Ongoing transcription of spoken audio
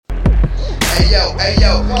Ayo,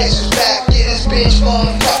 guess who's back in this bitch,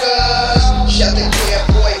 motherfuckers? Shut the clear,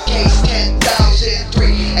 boy, case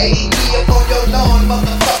 10,003. ADD up on your lawn,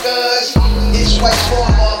 motherfuckers. It's white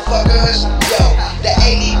spawn, motherfuckers. Yo, the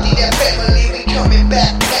ADD, that family, we coming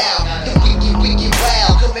back now. The wiki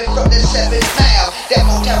wow, coming from the 7 mile. That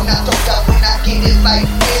motown I throw out when I get it like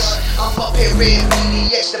this. I'm up here in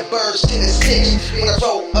PDX, the birds to the 6. When I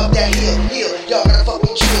roll up that hill, y'all gotta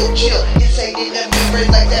fucking chill. It's ain't in the memory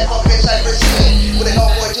like that fucking Cypress Hill. With a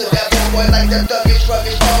homeboy to that boy like that thuggish phone.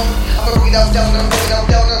 I'ma read out down and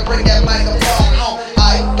bring that microphone home.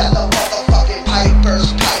 I got the motherfucking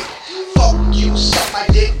piper's pipe. Fuck you, suck my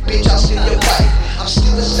dick, bitch, I'll steal your wife. I'm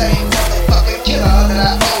still the same motherfucking killer that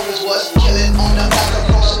I always was. Killing on the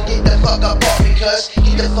microphone, so get the fuck up off me, cuz.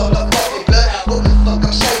 Get the fuck up off me, blood. What the fuck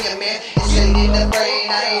I'm saying, man? It's ain't in the brain,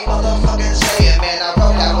 I ain't motherfucking saying, man. I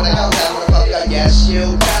roll down when I go down, motherfucker, yes, you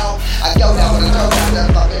know. I go down when I go down, that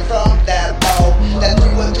fucking from that bow. That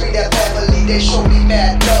 313, that family, they show me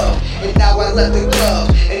mad love. And now I left the glove,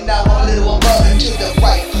 and now I'm a little above and to the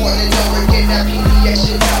right. Pointing over again, that PDX,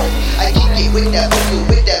 you know. I kick it with that voodoo,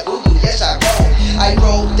 yes I roll. I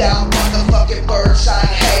roll down motherfucking bird sign,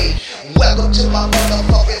 hey. Welcome to my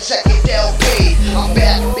motherfucking second LP. I'm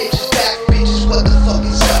back, bitches, what the fuck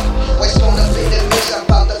is up? What's gonna be the mix? I'm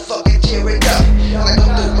about to fucking tear it up. When I go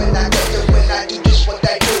through, when I do just what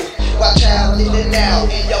I do. Watch out, living now,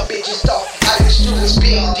 and y'all bitches thought I was through. It's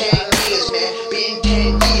been 10 years, man, been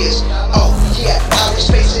 10 years. Oh, yeah, I was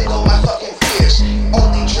facing all my fucking fears.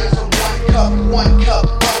 Only drink from one cup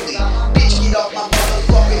only. Bitch, get off my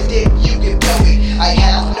motherfucking dick, you can blow me. I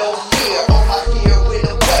have no fear, all my fear went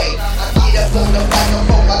away. I get up on the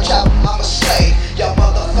microphone, I chop, I'm a slave. Y'all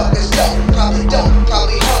motherfuckers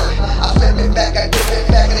probably heard. I flip it back, I dip it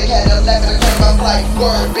back, and they had a laugh and I claim I'm like,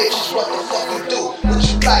 word, bitches, what the fuck you do? What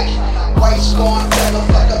you like? White spawn,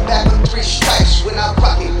 motherfucker, back with 3 stripes. When I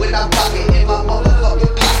rock it, in my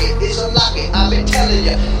motherfucking pocket, it's a locket. I've been telling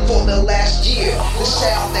ya for the last year. The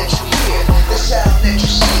sound that you hear, the sound that you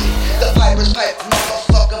see. The piper's pipe,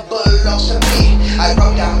 motherfucker, belongs to me. I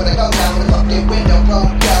roll down, but I go down with a fucking window roll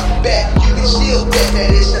down. Bet you can still bet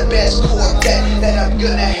that it's the best Corvette that I'm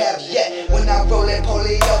gonna have yet. When I roll that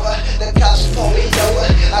pulley over, the cops pull me over.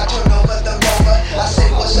 I turn over the rover. I say,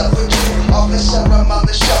 what's up with you? Officer, I'm on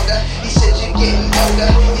the shoulder. He said you're getting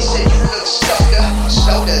older. He said you look stolder.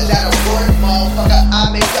 Stolder, is that a word, motherfucker? I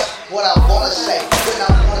make up what I wanna say. When I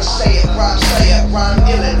wanna say it, rhyme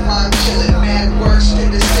illin', rhyme chillin'. Man, words to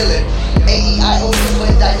distill it. A-E-I-O-U,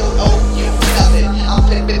 but I don't owe you nothing. I'm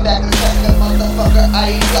flipping back and track the motherfucker,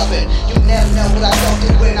 I ain't bluffing. You never know what I go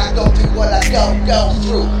through when I go through what I go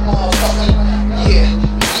through, motherfucker. Yeah.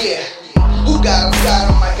 Who got him?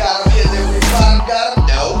 I got him. Hillary Clinton got him?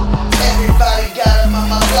 No. Everybody got him on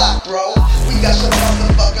my block, bro. We got some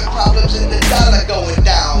motherfucking problems and the dollar going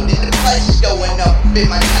down. And the prices going up in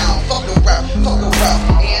my town. Fuck around.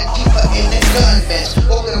 Antifa in the gun bench.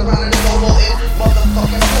 Walking around in the mobile in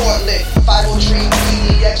motherfucking Portland. 503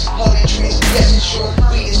 PDX, hugging trees. Yes, it's true.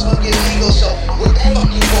 Weed is fucking legal, so what the fuck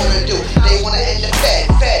you wanna do? They wanna end the fed.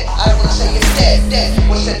 I wanna say it's dead.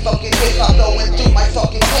 What's that fucking hip hop going through my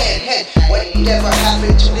fucking head? Whatever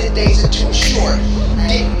happened to the days are too short.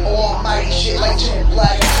 Dick almighty shit like 2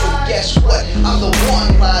 black crew. Guess what? I'm the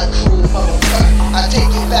one live crew, motherfucker. I take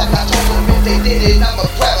it back, I told them if they did it, I'ma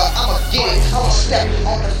grab it, I'ma get it. I'ma step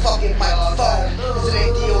on the fucking microphone. Cause it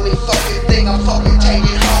ain't the only fucking thing I'm fucking taking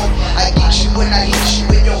home. I get you when I hit you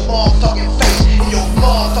in your motherfucking face. In your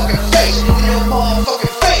motherfucking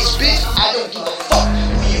face, bitch. I don't give a fuck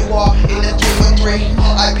who you are in the 313.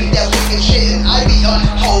 I be that wicked shit and I be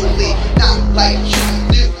unholy. Not like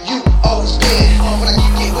you always been. When I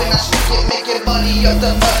kick it, when I stick it, making money up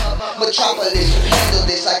the metropolis. You handle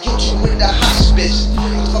this, I get you in the hospice.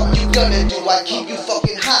 What the fuck you gonna do? I keep you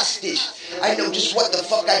fucking hostage. I know just what the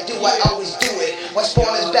fuck I do, I always do it. My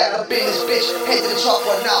spawn is back up in this bitch. Head to the chalk,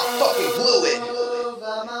 but now fucking glue it. Move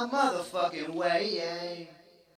out my motherfucking way, yeah.